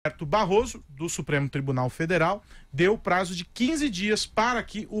Barroso, do Supremo Tribunal Federal, deu prazo de 15 dias para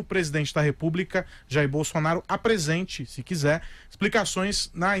que o presidente da República, Jair Bolsonaro, apresente, se quiser, explicações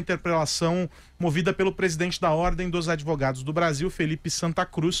na interpelação movida pelo presidente da Ordem dos Advogados do Brasil, Felipe Santa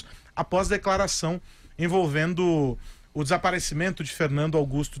Cruz, após declaração envolvendo o desaparecimento de Fernando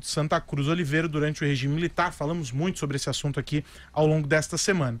Augusto de Santa Cruz Oliveira durante o regime militar. Falamos muito sobre esse assunto aqui ao longo desta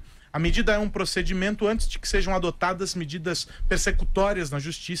semana. A medida é um procedimento antes de que sejam adotadas medidas persecutórias na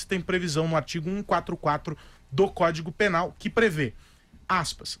Justiça. Tem previsão no artigo 144 do Código Penal, que prevê,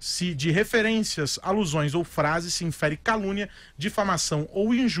 aspas, se de referências, alusões ou frases se infere calúnia, difamação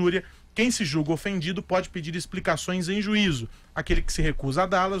ou injúria, quem se julga ofendido pode pedir explicações em juízo. Aquele que se recusa a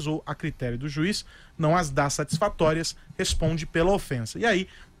dá-las ou, a critério do juiz, não as dá satisfatórias, responde pela ofensa. E aí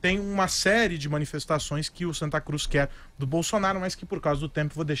tem uma série de manifestações que o Santa Cruz quer do Bolsonaro, mas que por causa do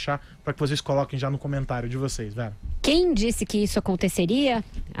tempo vou deixar para que vocês coloquem já no comentário de vocês, Vera. Quem disse que isso aconteceria?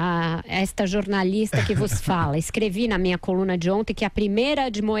 Esta jornalista que vos fala. Escrevi na minha coluna de ontem que a primeira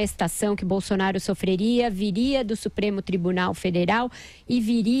admoestação que Bolsonaro sofreria viria do Supremo Tribunal Federal e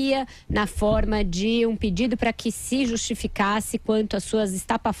viria na forma de um pedido para que se justificasse quanto às suas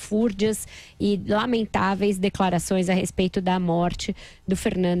estapafúrdias e lamentáveis declarações a respeito da morte do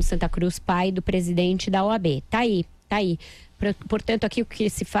Fernando Santa Cruz, pai do presidente da OAB. Tá aí. Portanto, aqui o que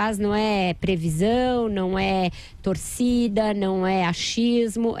se faz não é previsão, não é torcida, não é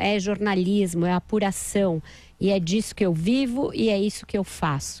achismo, é jornalismo, é apuração. E é disso que eu vivo e é isso que eu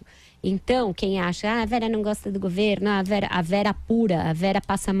faço. Então, quem acha, a Vera não gosta do governo, a Vera apura, a Vera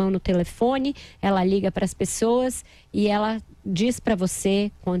passa a mão no telefone, ela liga para as pessoas e ela diz para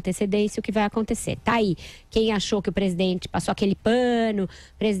você com antecedência o que vai acontecer. Tá aí. Quem achou que o presidente passou aquele pano,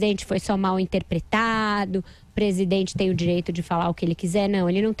 o presidente foi só mal interpretado, o presidente tem o direito de falar o que ele quiser. Não,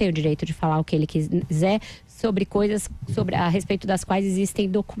 ele não tem o direito de falar o que ele quiser sobre coisas a respeito das quais existem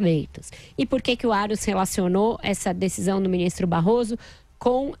documentos. E por que o Aros relacionou essa decisão do ministro Barroso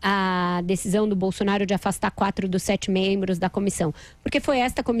com a decisão do Bolsonaro de afastar 4 dos 7 membros da comissão? Porque foi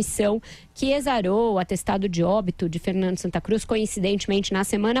esta comissão que exarou o atestado de óbito de Fernando Santa Cruz, coincidentemente na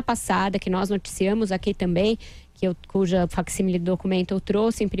semana passada, que nós noticiamos aqui também, cuja facsímile do documento eu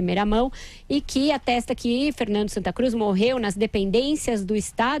trouxe em primeira mão, e que atesta que Fernando Santa Cruz morreu nas dependências do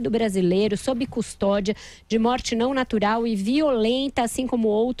Estado brasileiro, sob custódia, de morte não natural e violenta, assim como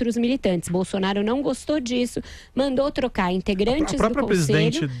outros militantes. Bolsonaro não gostou disso, mandou trocar integrantes do Conselho. A própria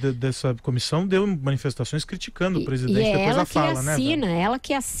presidente dessa comissão deu manifestações criticando o presidente depois da fala, né? Ela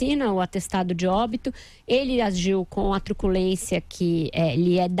que assina o atestado de óbito. Ele agiu com a truculência que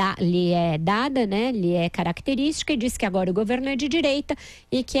lhe é dada, né? Lhe é característica, e disse que agora o governo é de direita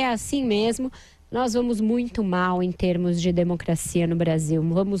e que é assim mesmo. Nós vamos muito mal em termos de democracia no Brasil,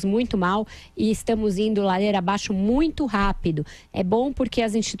 vamos muito mal e estamos indo ladeira abaixo muito rápido. É bom porque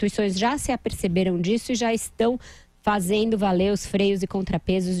as instituições já se aperceberam disso e já estão fazendo valer os freios e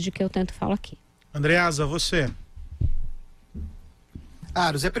contrapesos de que eu tanto falo aqui. Andreasa, você?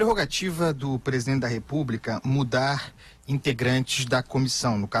 Aros, é prerrogativa do presidente da República mudar integrantes da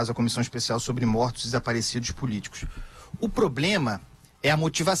comissão, no caso a Comissão Especial sobre Mortos e Desaparecidos Políticos. O problema é a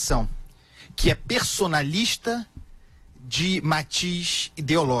motivação, que é personalista de matiz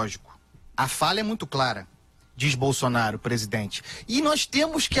ideológico. A fala é muito clara, diz Bolsonaro, presidente. E nós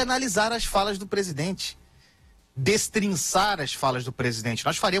temos que analisar as falas do presidente, destrinçar as falas do presidente.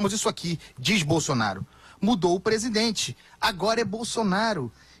 Nós faremos isso aqui, diz Bolsonaro. Mudou o presidente, agora é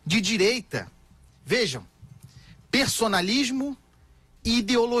Bolsonaro, de direita. Vejam, personalismo e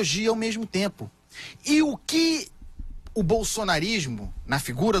ideologia ao mesmo tempo. E o que o bolsonarismo, na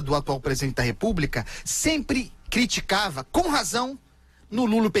figura do atual presidente da República, sempre criticava, com razão, no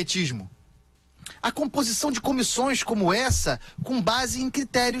lulopetismo? A composição de comissões como essa, com base em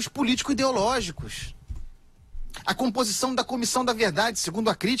critérios político-ideológicos. A composição da Comissão da Verdade, segundo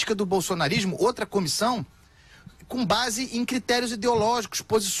a crítica do bolsonarismo, outra comissão, com base em critérios ideológicos,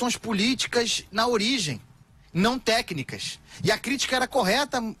 posições políticas na origem, não técnicas. E a crítica era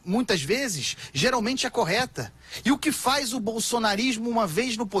correta muitas vezes, geralmente é correta. E o que faz o bolsonarismo, uma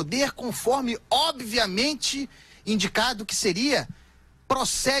vez no poder, conforme obviamente indicado que seria,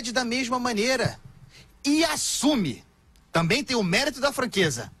 procede da mesma maneira e assume. Também tem o mérito da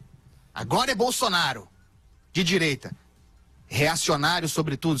franqueza. Agora é Bolsonaro, de direita. Reacionário,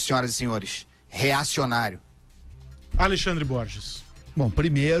 sobretudo, senhoras e senhores. Reacionário. Alexandre Borges. Bom,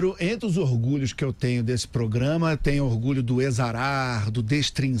 primeiro, entre os orgulhos que eu tenho desse programa, tenho orgulho do exarar, do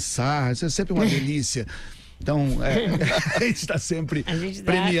destrinçar, isso é sempre uma delícia. Então, a gente está sempre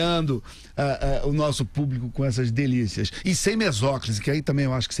premiando o nosso público com essas delícias. E sem mesóclise, que aí também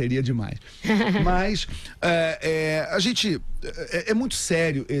eu acho que seria demais. Mas a gente... É muito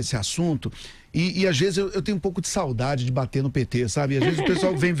sério esse assunto. E às vezes eu tenho um pouco de saudade de bater no PT, sabe? Às vezes o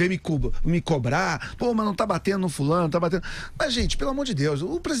pessoal vem me cobrar, pô, mas não tá batendo no fulano, tá batendo... Mas, gente, pelo amor de Deus,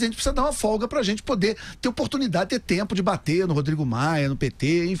 o presidente precisa dar uma folga pra gente poder ter oportunidade, ter tempo de bater no Rodrigo Maia, no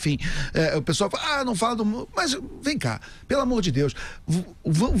PT, enfim. O pessoal fala, não fala do... Mas vem cá, pelo amor de Deus,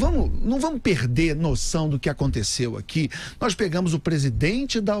 não vamos perder noção do que aconteceu aqui. Nós pegamos o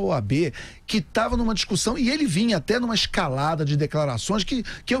presidente da OAB, que estava numa discussão, e ele vinha até numa escalada de declarações que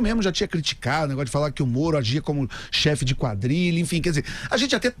eu mesmo já tinha criticado, o negócio de falar que o Moro agia como chefe de quadrilha, enfim, quer dizer, a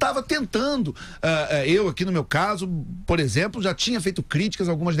gente até estava tentando, eu aqui no meu caso, por exemplo, já tinha feito críticas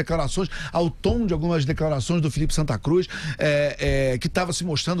a algumas declarações, ao tom de algumas declarações do Felipe Santa Cruz, que estava se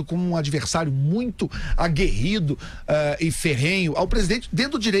mostrando como um adversário muito aguerrido e ferrenho ao presidente,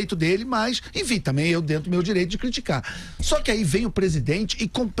 dentro do direito dele, mas, enfim, também eu dentro do meu direito de criticar. Só que aí vem o presidente e,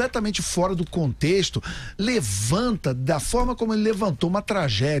 completamente fora do contexto, levanta da forma como ele levantou uma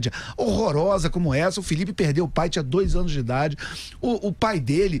tragédia horrorosa como essa. O Felipe perdeu o pai, tinha 2 anos de idade. O pai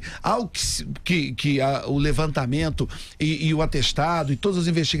dele, ao o levantamento e o atestado e todas as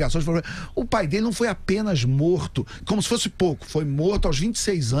investigações, o pai dele não foi apenas morto, como se fosse pouco, foi morto aos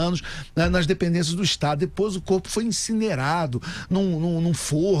 26 anos, né, nas dependências do Estado. Depois o corpo foi incinerado num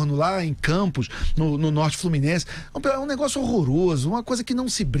forno lá em Campos, no norte fluminense. É um negócio horroroso, uma coisa que não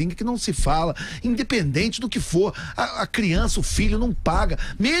se brinca, que não se fala, independente do que for. A criança, o filho não paga,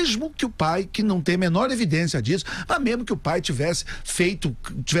 mesmo que o pai, que não tem a menor evidência disso, mas mesmo que o pai tivesse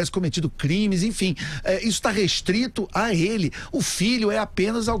cometido crimes, enfim, isso está restrito a ele. O filho é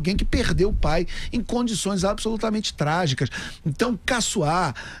apenas alguém que perdeu o pai em condições absolutamente trágicas. Então,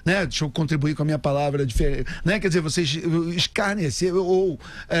 caçoar, né? Deixa eu contribuir com a minha palavra diferente, né? Quer dizer, vocês escarnecer ou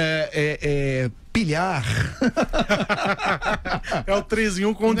pilhar. É o 3 em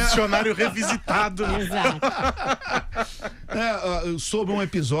 1 com o dicionário revisitado. Exato. Sobre um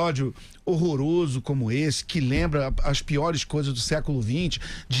episódio horroroso como esse, que lembra as piores coisas do século XX,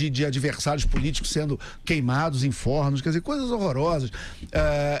 de adversários políticos sendo queimados em fornos, quer dizer, coisas horrorosas.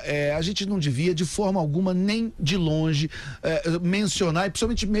 A gente não devia, de forma alguma, nem de longe, mencionar, e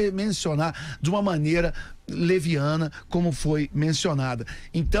principalmente mencionar de uma maneira leviana, como foi mencionada.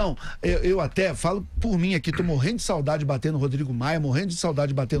 Então, eu até falo por mim aqui, tô morrendo de saudade de bater no Rodrigo Maia, morrendo de saudade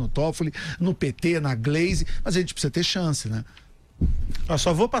de bater no Toffoli, no PT, na Glaze, mas a gente precisa ter chance, né? Eu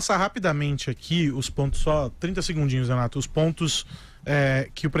só vou passar rapidamente aqui os pontos, só 30 segundinhos, Renato, os pontos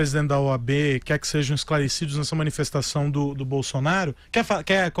que o presidente da OAB quer que sejam esclarecidos nessa manifestação do Bolsonaro.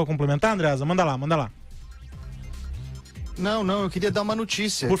 Quer complementar, Andreasa? Manda lá, manda lá. Não, eu queria dar uma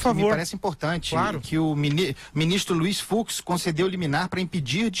notícia. Por favor. Que me parece importante. Claro. Que o ministro Luiz Fux concedeu liminar para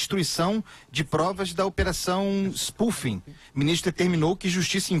impedir destruição de provas da operação spoofing. O ministro determinou que a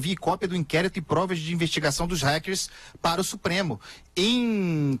Justiça envie cópia do inquérito e provas de investigação dos hackers para o Supremo.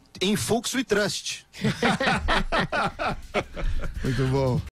 Em Fux we trust. Muito bom.